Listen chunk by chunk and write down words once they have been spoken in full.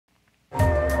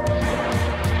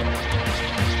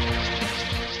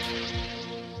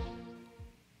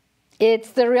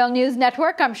It's the Real News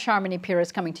Network. I'm Sharmini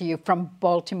Pires coming to you from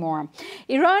Baltimore.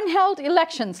 Iran held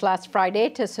elections last Friday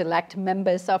to select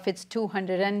members of its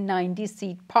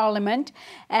 290-seat parliament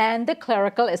and the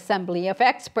Clerical Assembly of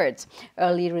Experts.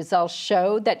 Early results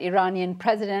show that Iranian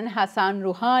President Hassan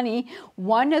Rouhani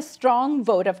won a strong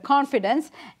vote of confidence,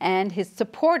 and his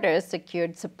supporters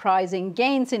secured surprising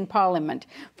gains in parliament.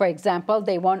 For example,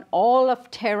 they won all of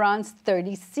Tehran's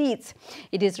 30 seats.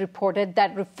 It is reported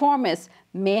that reformists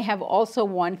may have also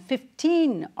won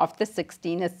 15 of the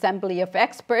 16 Assembly of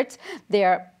Experts. They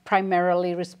are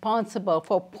primarily responsible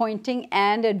for appointing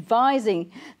and advising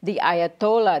the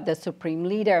Ayatollah, the supreme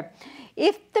leader.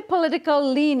 If the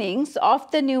political leanings of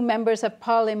the new members of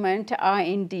parliament are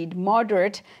indeed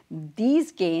moderate,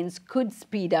 these gains could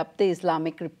speed up the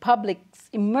Islamic Republic's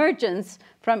emergence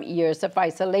from years of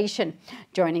isolation.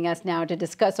 Joining us now to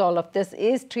discuss all of this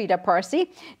is Trita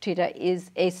Parsi. Trita is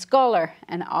a scholar,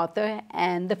 an author,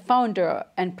 and the founder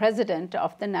and president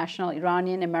of the National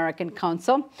Iranian American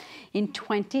Council. In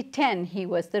 2010, he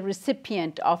was the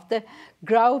recipient of the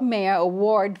Graumeyer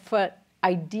Award for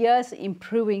Ideas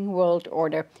Improving World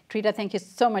Order. Trita, thank you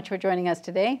so much for joining us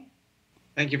today.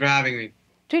 Thank you for having me.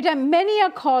 Trita, many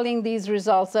are calling these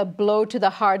results a blow to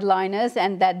the hardliners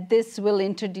and that this will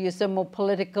introduce a more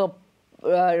political,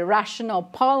 rational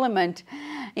parliament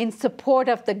in support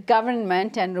of the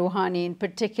government and Rouhani in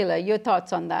particular. Your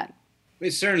thoughts on that?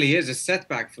 It certainly is a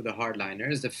setback for the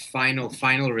hardliners. The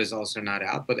final results are not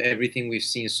out, but everything we've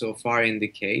seen so far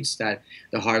indicates that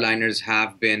the hardliners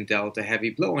have been dealt a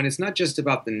heavy blow. And it's not just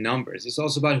about the numbers. It's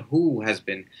also about who has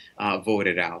been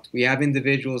voted out. We have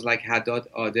individuals like Haddad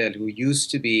Adel, who used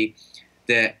to be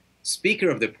the Speaker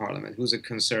of the Parliament, who's a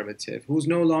conservative, who's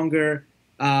no longer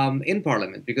in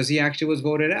Parliament because he actually was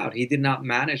voted out. He did not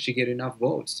manage to get enough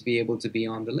votes to be able to be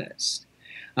on the list.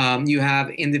 You have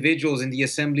individuals in the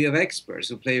Assembly of Experts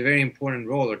who play a very important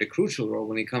role, or the crucial role,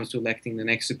 when it comes to electing the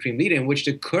next supreme leader, in which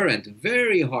the current,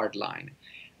 very hardline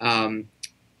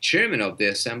chairman of the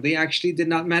Assembly actually did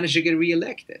not manage to get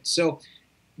reelected. So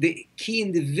the key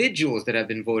individuals that have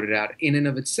been voted out in and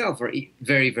of itself are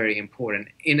very, very important,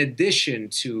 in addition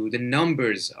to the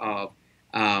numbers of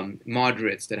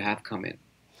moderates that have come in.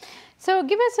 So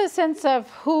give us a sense of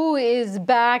who is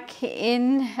back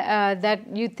in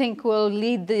that you think will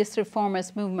lead this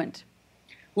reformist movement.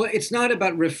 Well, it's not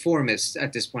about reformists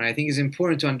at this point. I think it's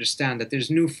important to understand that there's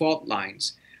new fault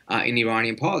lines in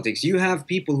Iranian politics. You have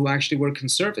people who actually were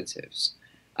conservatives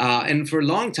and for a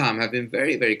long time have been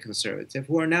very, very conservative,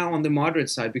 who are now on the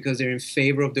moderate side because they're in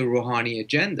favor of the Rouhani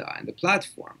agenda and the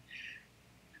platform.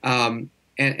 And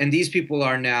these people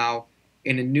are now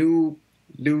in a new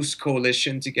loose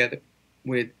coalition together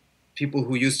with people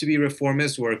who used to be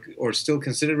reformists or still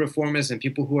considered reformists and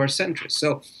people who are centrists.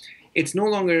 So it's no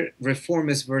longer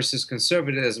reformists versus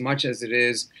conservatives as much as it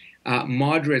is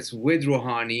moderates with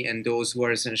Rouhani and those who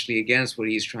are essentially against what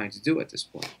he's trying to do at this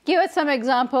point. Give us some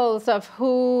examples of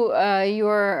who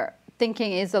you're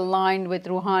thinking is aligned with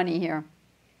Rouhani here.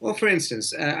 Well, for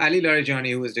instance, Ali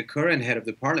Larijani, who is the current head of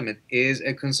the parliament, is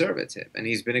a conservative, and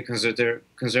he's been a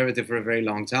conservative for a very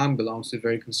long time, belongs to a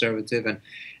very conservative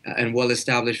and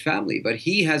well-established family. But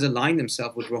he has aligned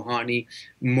himself with Rouhani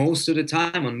most of the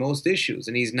time on most issues,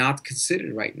 and he's not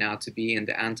considered right now to be in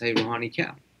the anti-Rouhani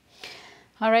camp.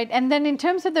 All right, and then in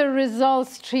terms of the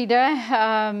results,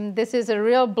 Trita, this is a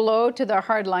real blow to the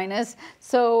hardliners.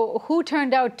 So who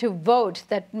turned out to vote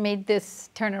that made this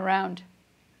turn around?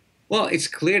 Well, it's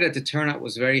clear that the turnout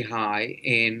was very high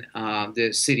in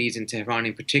the cities in Tehran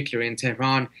in particular. In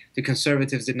Tehran, the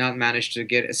conservatives did not manage to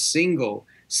get a single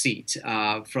seat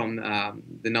from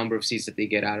the number of seats that they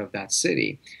get out of that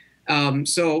city.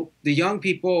 So the young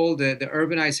people, the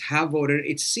urbanized have voted.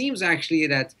 It seems actually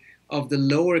that of the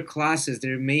lower classes,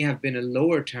 there may have been a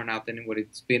lower turnout than what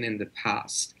it's been in the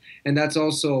past. And that's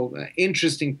also an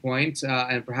interesting point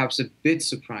and perhaps a bit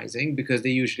surprising because they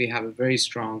usually have a very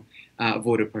strong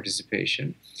voter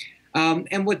participation.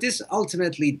 And what this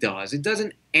ultimately does, it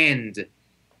doesn't end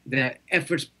the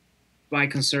efforts by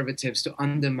conservatives to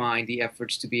undermine the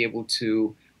efforts to be able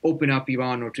to open up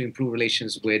Iran or to improve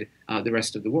relations with the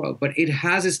rest of the world. But it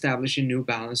has established a new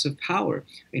balance of power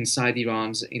inside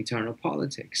Iran's internal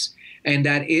politics. And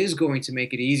that is going to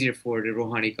make it easier for the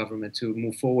Rouhani government to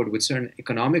move forward with certain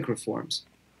economic reforms.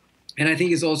 And I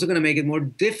think it's also going to make it more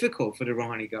difficult for the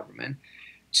Rouhani government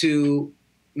to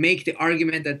make the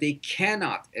argument that they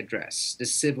cannot address the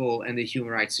civil and the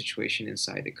human rights situation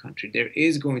inside the country. There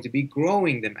is going to be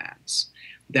growing demands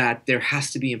that there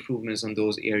has to be improvements on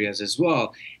those areas as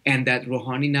well, and that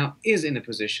Rouhani now is in a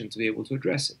position to be able to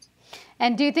address it.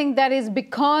 And do you think that is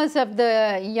because of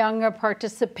the younger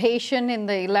participation in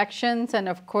the elections and,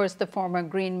 of course, the former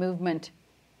Green movement?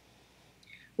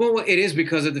 Well, it is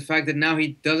because of the fact that now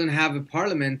he doesn't have a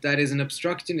parliament that is an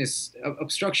obstructionist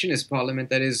parliament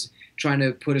that is trying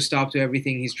to put a stop to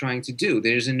everything he's trying to do.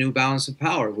 There's a new balance of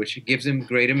power, which gives him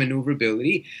greater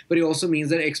maneuverability, but it also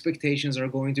means that expectations are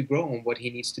going to grow on what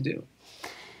he needs to do.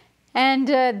 And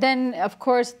then, of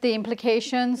course, the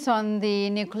implications on the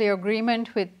nuclear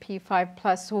agreement with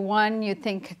P5+1, you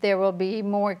think there will be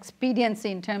more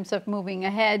expediency in terms of moving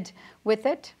ahead with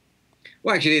it?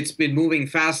 Well, actually, it's been moving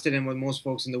faster than what most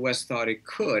folks in the West thought it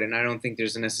could, and I don't think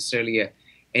there's necessarily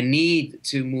a need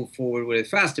to move forward with it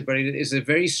faster, but it is a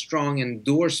very strong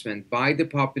endorsement by the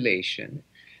population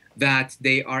that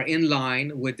they are in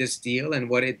line with this deal and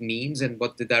what it means and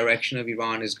what the direction of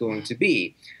Iran is going to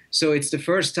be. So it's the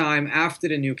first time after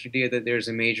the nuclear deal that there's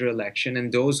a major election,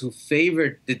 and those who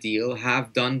favored the deal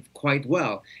have done quite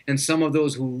well. And some of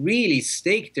those who really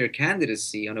staked their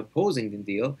candidacy on opposing the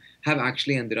deal have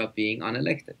actually ended up being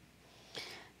unelected.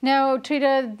 Now,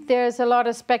 Trita, there's a lot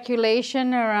of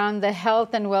speculation around the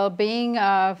health and well-being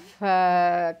of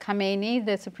Khamenei,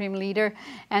 the supreme leader,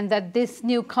 and that this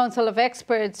new council of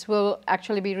experts will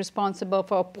actually be responsible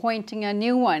for appointing a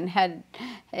new one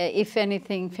if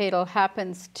anything fatal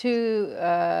happens to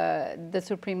the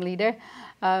supreme leader.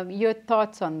 Your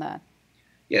thoughts on that?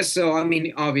 Yes, so I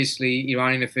mean, obviously,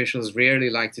 Iranian officials rarely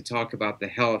like to talk about the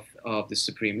health of the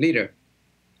supreme leader,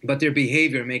 but their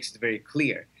behavior makes it very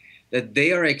clear that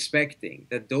they are expecting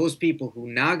that those people who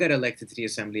now got elected to the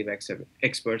Assembly of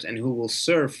Experts and who will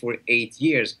serve for 8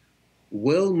 years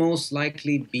will most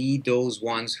likely be those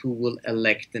ones who will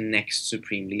elect the next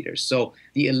supreme leader. So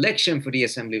the election for the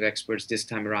Assembly of Experts this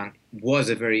time around was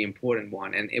a very important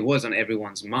one, and it was on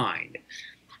everyone's mind.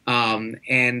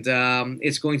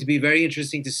 It's going to be very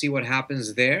interesting to see what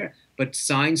happens there, but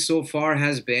signs so far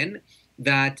has been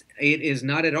that it is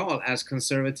not at all as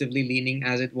conservatively leaning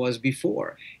as it was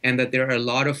before, and that there are a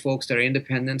lot of folks that are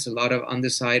independents, a lot of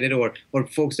undecided, or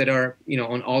folks that are,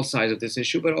 on all sides of this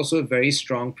issue, but also a very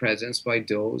strong presence by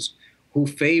those who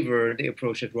favor the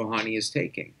approach that Rouhani is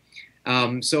taking.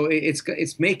 So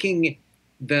it's making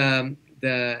the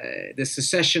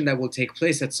secession that will take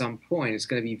place at some point is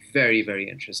going to be very, very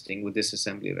interesting with this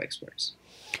Assembly of Experts.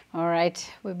 All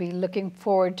right. We'll be looking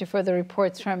forward to further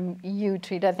reports from you,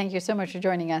 Trita. Thank you so much for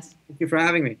joining us. Thank you for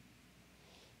having me.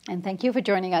 And thank you for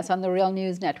joining us on the Real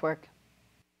News Network.